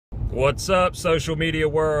What's up, social media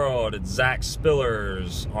world? It's Zack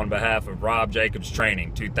Spillers on behalf of Rob Jacobs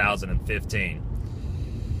Training 2015.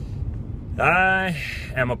 I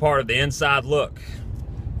am a part of the inside look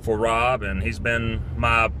for Rob, and he's been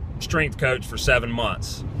my strength coach for 7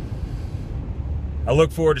 months. I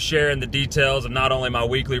look forward to sharing the details of not only my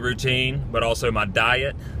weekly routine, but also my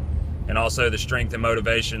diet, and also the strength and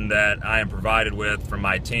motivation that I am provided with from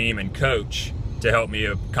my team and coach to help me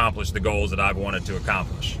accomplish the goals that I've wanted to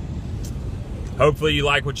accomplish. Hopefully you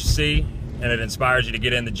like what you see and it inspires you to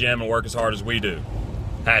get in the gym and work as hard as we do.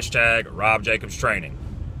 Hashtag Rob Jacobs Training.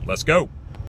 Let's go.